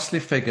 Costly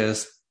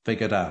figures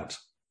figured out.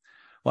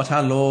 What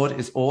our Lord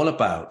is all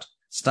about,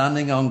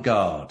 standing on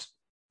guard.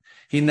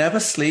 He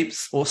never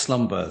sleeps or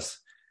slumbers.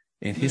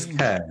 In his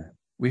care,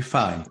 we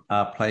find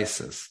our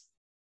places.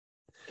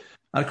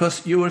 And of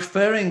course, you're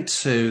referring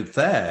to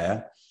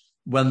there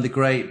when the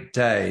great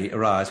day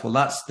arrives. Well,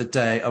 that's the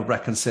day of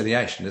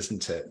reconciliation,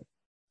 isn't it?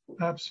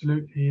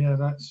 Absolutely, yeah,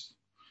 that's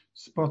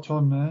spot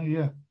on there,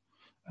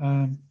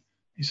 yeah.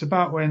 It's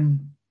about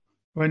when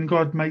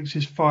God makes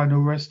his final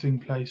resting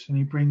place and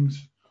he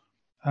brings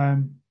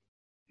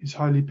his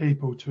holy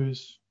people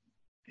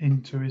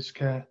into his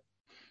care.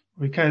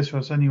 Well, he cares for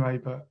us anyway,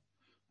 but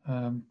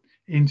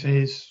into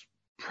his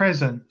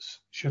presence,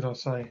 should I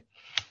say.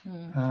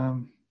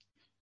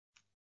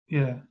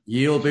 Yeah.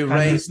 You'll be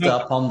raised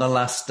up on the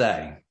last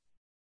day.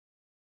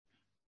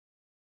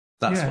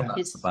 That's what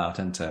that's about,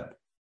 isn't it?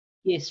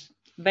 Yes,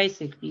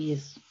 basically,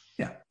 yes.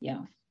 Yeah.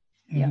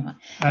 Yeah.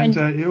 And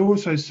it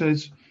also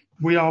says,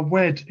 we are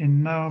wed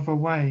in no other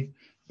way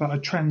but a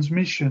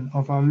transmission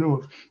of our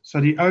Lord.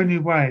 So the only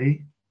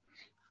way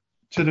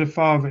to the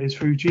Father is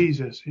through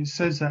Jesus. It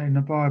says that in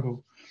the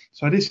Bible.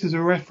 So this is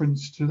a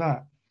reference to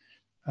that.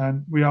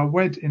 We are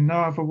wed in no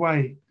other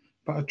way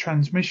but a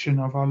transmission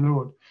of our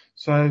Lord.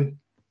 So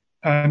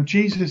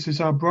Jesus is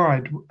our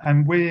bride,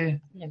 and we're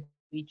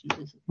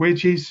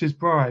Jesus'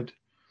 bride.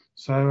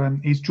 So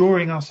he's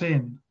drawing us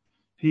in.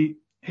 He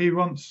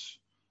wants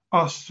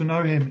us to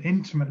know him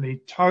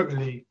intimately,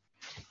 totally,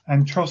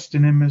 and trust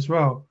in him as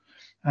well.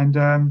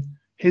 And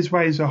his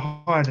ways are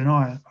higher than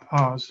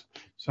ours.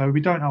 So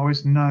we don't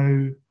always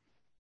know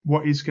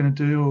what he's going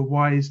to do or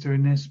why he's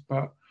doing this.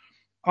 But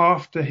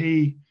after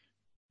he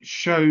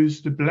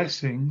shows the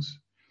blessings,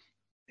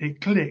 it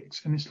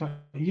clicks, and it's like,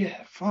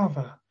 yeah,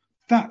 Father,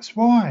 that's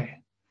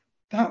why.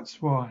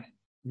 That's why.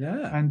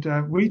 Yeah.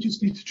 And we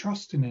just need to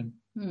trust in him.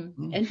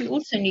 And we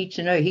also need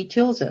to know, he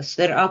tells us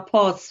that our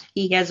paths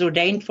he has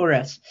ordained for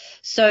us.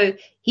 So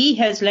he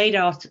has laid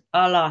out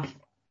our life.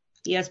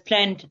 He has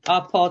planned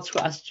our paths for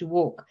us to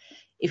walk.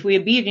 If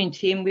we're obedient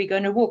to him, we're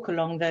going to walk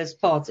along those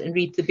paths and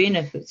reap the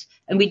benefits.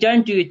 And we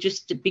don't do it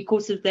just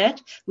because of that.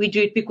 We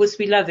do it because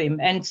we love him.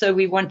 And so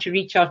we want to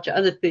reach out to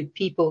other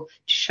people to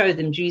show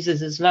them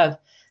Jesus' love.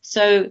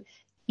 So,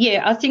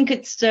 yeah, I think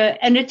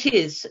and it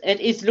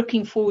is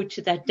looking forward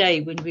to that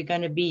day when we're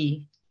going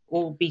to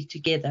all be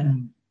together.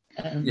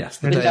 Yes,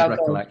 the day of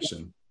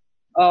recollection.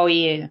 Oh,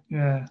 yeah.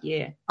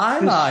 Yeah. I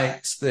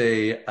liked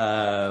the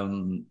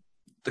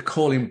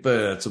Calling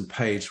Birds on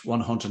page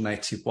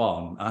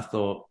 181. I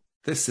thought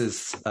this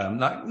is,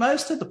 like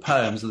most of the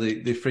poems,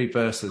 the three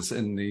verses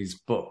in these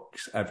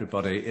books,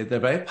 everybody, they're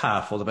very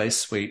powerful, they're very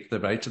sweet, they're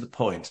very to the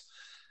point.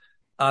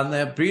 And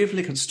they're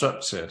beautifully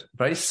constructed,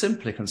 very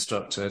simply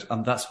constructed,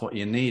 and that's what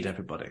you need,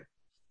 everybody.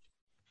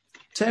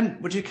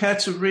 Tim, would you care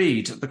to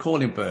read The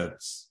Calling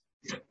Birds?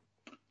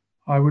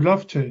 I would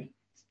love to.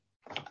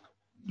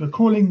 The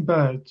Calling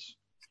Birds.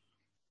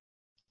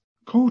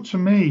 Call to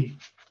me,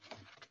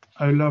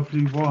 O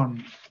lovely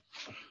one,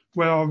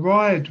 where I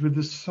ride with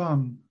the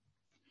sun.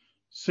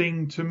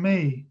 Sing to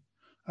me,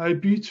 O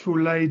beautiful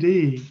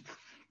lady,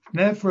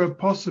 never a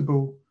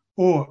possible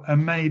or a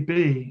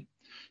maybe,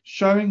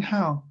 showing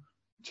how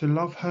to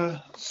love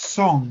her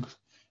song,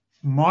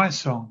 my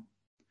song,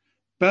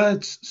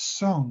 bird's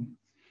song,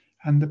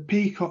 and the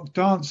peacock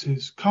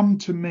dances. Come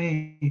to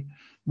me,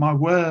 my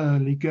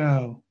whirly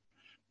girl,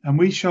 and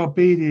we shall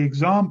be the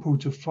example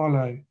to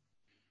follow.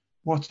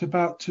 What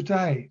about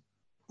today,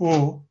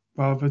 or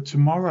rather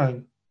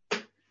tomorrow?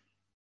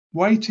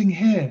 Waiting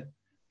here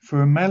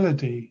for a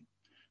melody,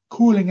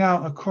 calling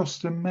out across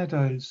the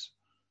meadows.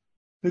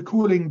 The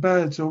calling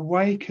birds are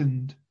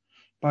wakened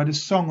by the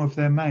song of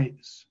their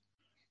mates.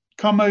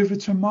 Come over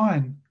to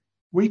mine,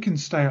 we can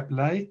stay up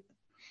late,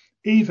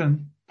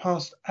 even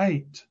past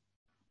 8.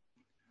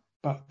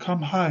 But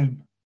come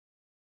home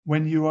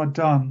when you are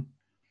done.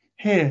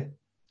 Here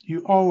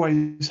you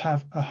always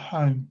have a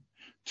home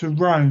to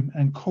roam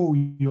and call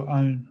your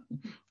own.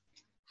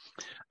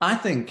 I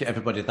think,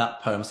 everybody,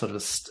 that poem sort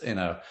of,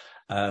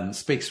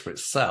 speaks for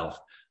itself.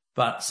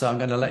 But so I'm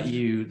going to let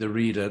you, the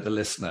reader, the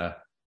listener,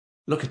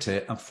 look at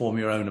it and form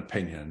your own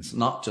opinions,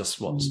 not just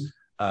what's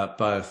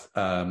both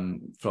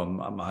from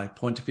my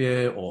point of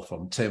view or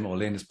from Tim or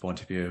Lena's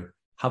point of view.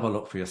 Have a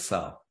look for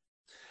yourself.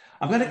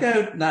 I'm going to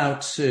go now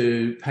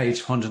to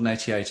page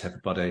 188,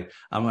 everybody.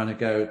 I'm going to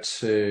go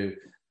to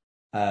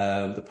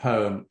the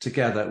poem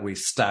Together We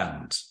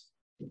Stand.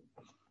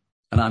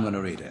 And I'm going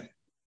to read it.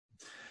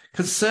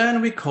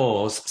 Concern we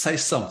cause, say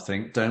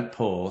something, don't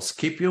pause.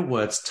 Keep your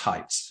words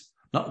tight,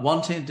 not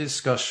wanting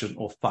discussion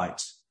or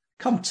fight.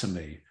 Come to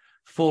me,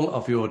 full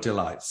of your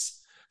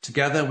delights.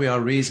 Together we are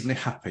reasonably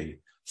happy.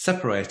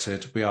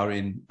 Separated, we are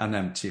in an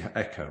empty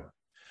echo.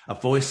 A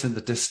voice in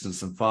the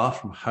distance and far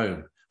from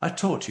home. I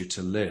taught you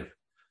to live.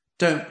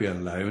 Don't be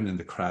alone in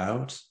the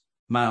crowd.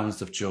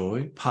 Mounds of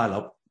joy pile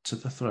up to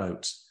the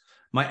throat.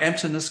 My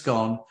emptiness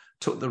gone,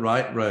 took the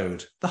right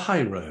road, the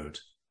high road.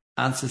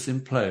 Answers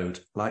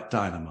implode like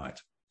dynamite.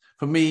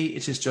 For me,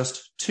 it is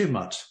just too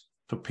much.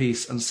 For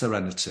peace and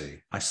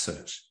serenity, I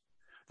search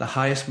the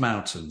highest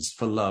mountains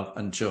for love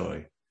and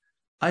joy.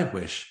 I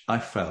wish I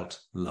felt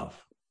love.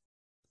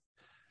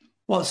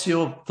 What's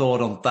your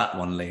thought on that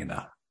one,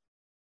 Lena?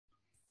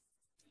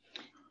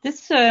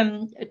 This,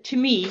 to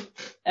me,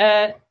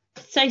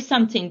 say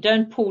something,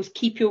 don't pause,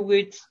 keep your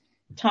words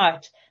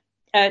tight,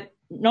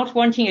 not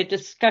wanting a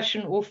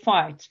discussion or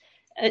fight.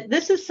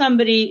 This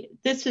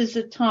is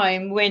a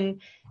time when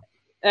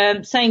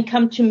saying,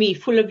 come to me,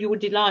 full of your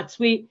delights.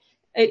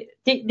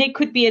 There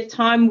could be a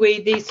time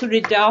where there's sort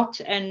of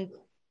doubt and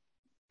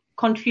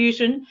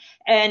confusion,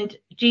 and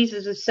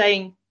Jesus is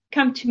saying,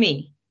 come to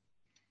me,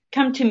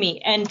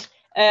 and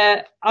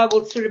I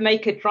will sort of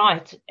make it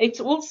right. It's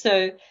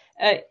also,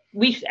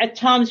 at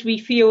times we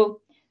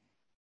feel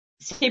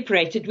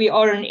separated. We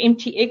are an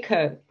empty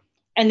echo,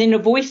 and then a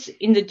voice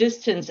in the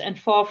distance and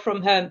far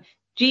from home.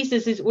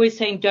 Jesus is always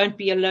saying, don't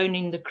be alone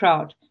in the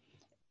crowd.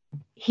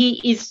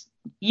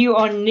 You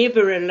are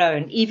never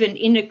alone, even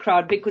in a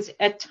crowd, because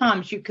at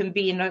times you can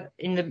be in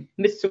the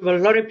midst of a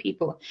lot of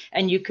people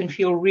and you can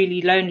feel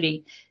really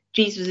lonely.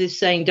 Jesus is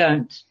saying,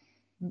 don't.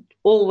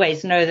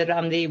 Always know that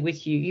I'm there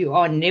with you. You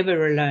are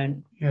never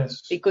alone.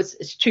 Yes. Because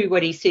it's true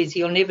what he says.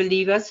 He'll never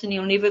leave us and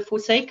he'll never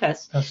forsake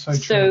us. That's so true.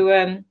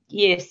 So,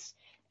 yes.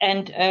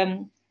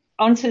 And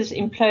answers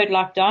implode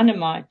like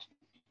dynamite.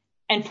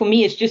 And for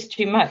me, it's just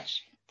too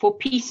much. For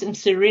peace and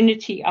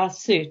serenity, I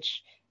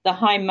search the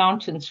high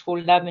mountains for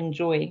love and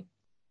joy.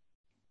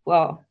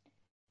 Well,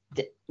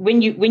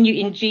 when you're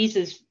in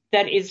Jesus,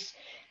 that is,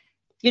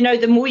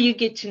 the more you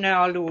get to know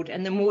our Lord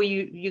and the more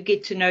you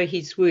get to know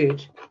his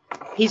word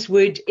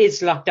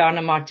is like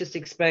dynamite just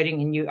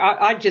exploding in you.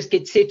 I just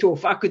get set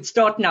off. I could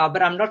start now,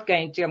 but I'm not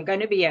going to. I'm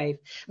going to behave.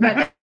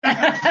 But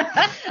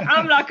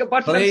I'm like a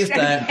bottle Please of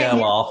don't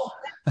go off.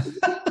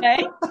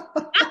 Okay?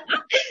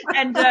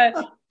 And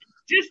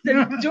just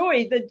the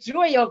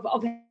joy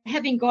of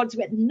having God's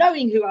word,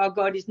 knowing who our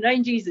God is,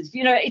 knowing Jesus.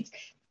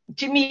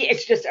 To me,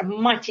 it's just a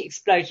mighty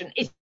explosion.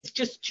 It's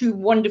just too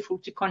wonderful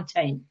to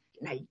contain.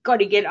 You've got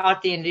to get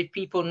out there and let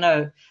people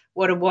know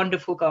what a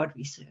wonderful God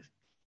we serve.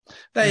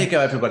 There you go,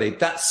 everybody.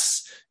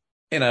 That's,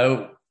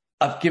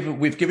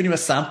 we've given you a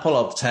sample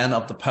of 10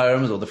 of the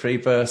poems or the 3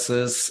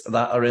 verses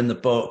that are in the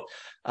book.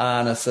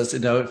 And it says,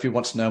 if you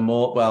want to know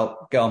more,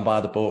 well, go and buy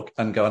the book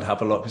and go and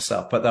have a look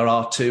yourself. But there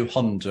are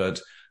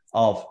 200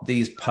 of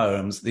these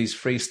poems, these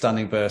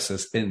freestanding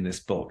verses in this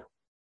book.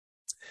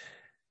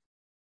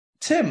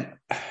 Tim,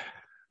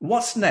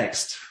 what's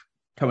next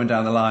coming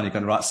down the line? You're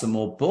going to write some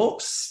more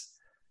books?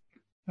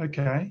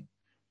 Okay.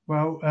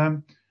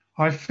 Well,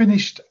 I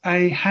finished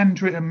a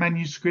handwritten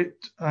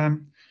manuscript a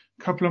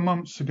couple of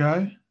months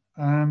ago.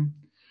 I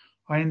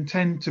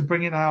intend to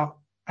bring it out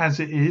as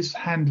it is,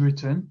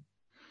 handwritten.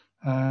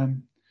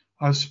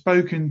 I've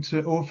spoken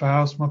to Author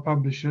House, my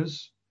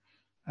publishers,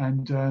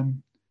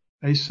 and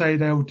they say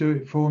they'll do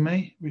it for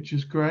me, which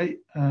is great.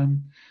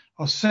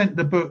 I sent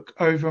the book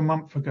over a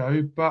month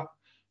ago, but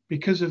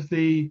because of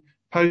the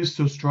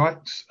postal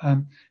strikes,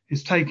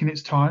 it's taken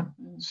its time.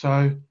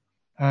 So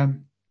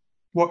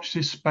watch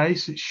this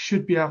space. It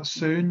should be out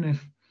soon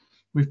if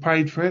we've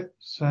paid for it.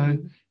 So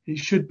it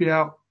should be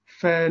out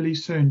fairly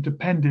soon,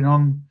 depending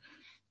on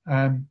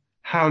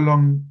how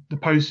long the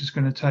post is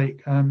going to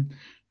take.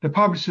 The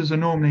publishers are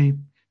normally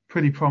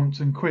pretty prompt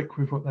and quick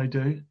with what they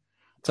do.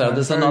 So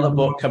there's another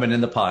book coming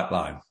in the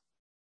pipeline.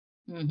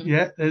 Mm-hmm.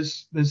 Yeah,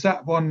 there's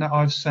that one that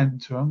I've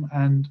sent to them,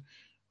 and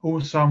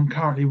also I'm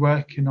currently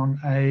working on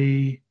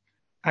a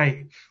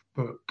 8th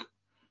book.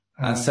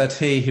 And said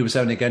he who was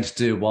only going to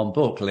do one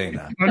book,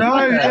 Lena. I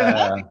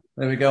know.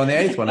 There we go on the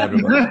 8th one,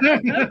 everybody.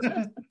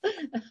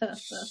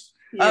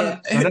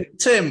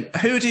 Tim,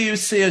 who do you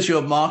see as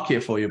your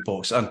market for your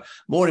books? And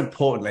more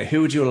importantly,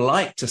 who would you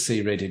like to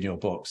see reading your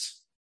books?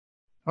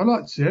 I'd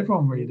like to see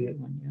everyone read it.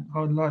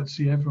 I'd like to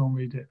see everyone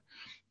read it.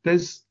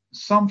 There's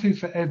something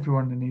for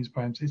everyone in these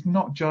poems. It's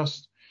not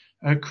just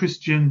a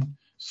Christian,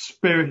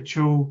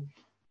 spiritual,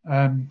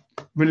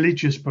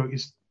 religious book.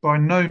 It's by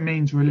no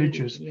means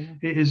religious. Yeah.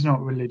 It is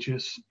not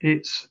religious.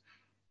 It's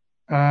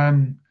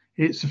a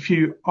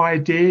few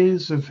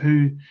ideas of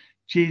who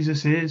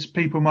Jesus is.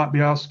 People might be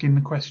asking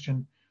the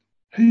question,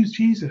 who's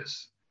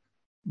Jesus?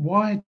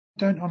 Why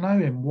don't I know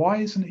him? Why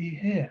isn't he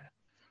here?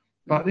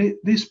 But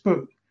this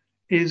book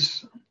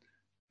is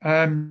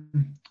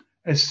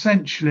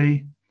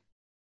essentially,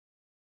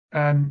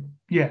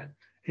 it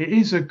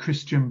is a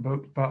Christian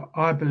book, but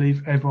I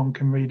believe everyone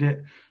can read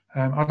it.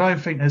 I don't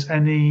think there's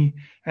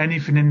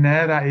anything in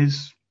there that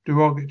is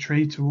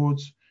derogatory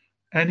towards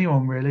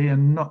anyone really,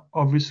 and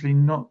obviously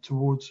not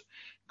towards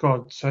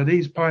God. So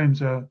these poems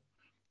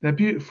they're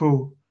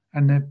beautiful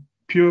and they're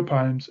pure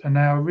poems, and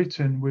they are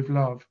written with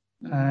love.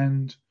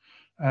 And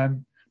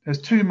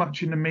there's too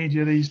much in the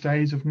media these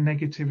days of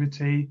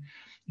negativity.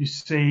 You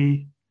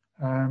see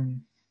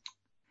on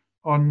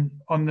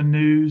the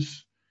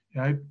news,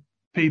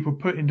 people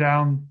putting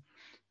down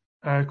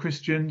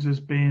Christians as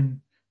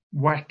being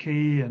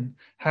wacky and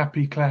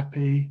happy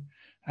clappy,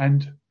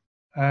 and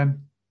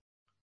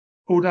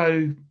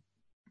although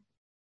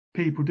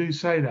people do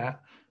say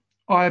that,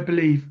 I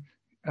believe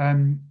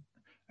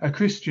a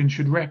Christian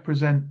should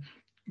represent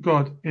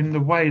God in the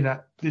way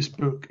that this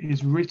book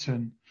is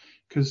written,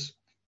 because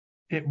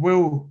it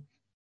will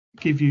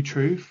give you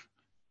truth,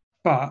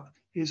 but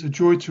it's a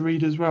joy to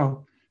read as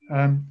well.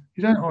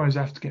 You don't always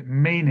have to get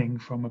meaning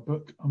from a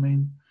book. I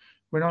mean,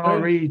 when I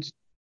read,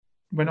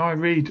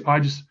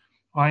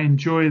 I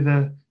enjoy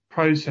the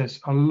process.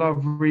 I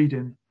love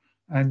reading,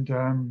 and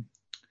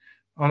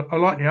I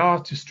like the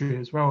artistry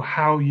as well,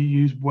 how you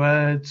use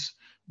words,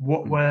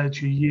 what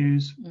words you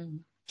use.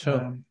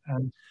 Sure.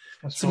 And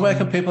so where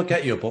can people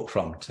get your book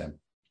from, Tim?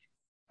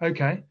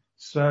 Okay,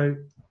 so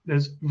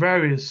there's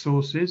various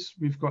sources.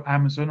 We've got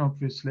Amazon,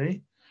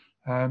 obviously.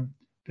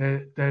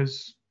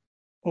 There's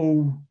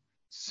all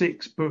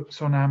 6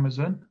 books on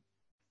Amazon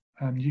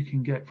you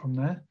can get from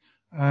there.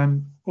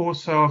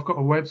 Also, I've got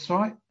a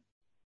website,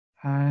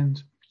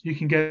 and you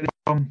can get it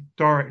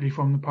directly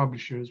from the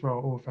publisher as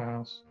well, Author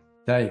House.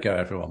 There you go,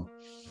 everyone.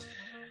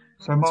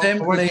 So Tim,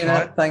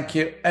 Lena, thank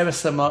you ever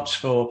so much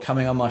for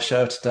coming on my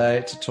show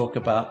today to talk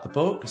about the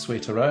book,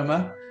 Sweet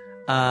Aroma.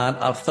 And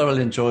I've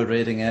thoroughly enjoyed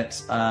reading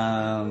it.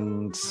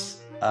 And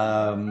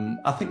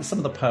I think some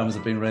of the poems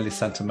have been really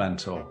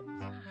sentimental.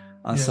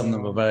 And some of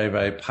them are very,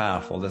 very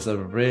powerful. There's a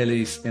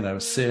really,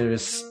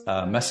 serious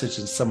message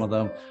in some of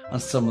them,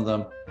 and some of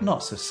them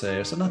not so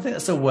serious. And I think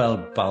it's a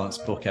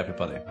well-balanced book,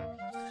 everybody.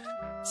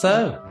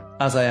 So,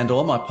 as I end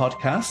all my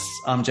podcasts,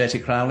 I'm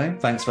JT Crowley.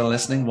 Thanks for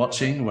listening,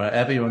 watching,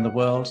 wherever you're in the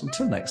world.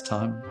 Until next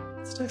time,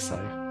 stay safe.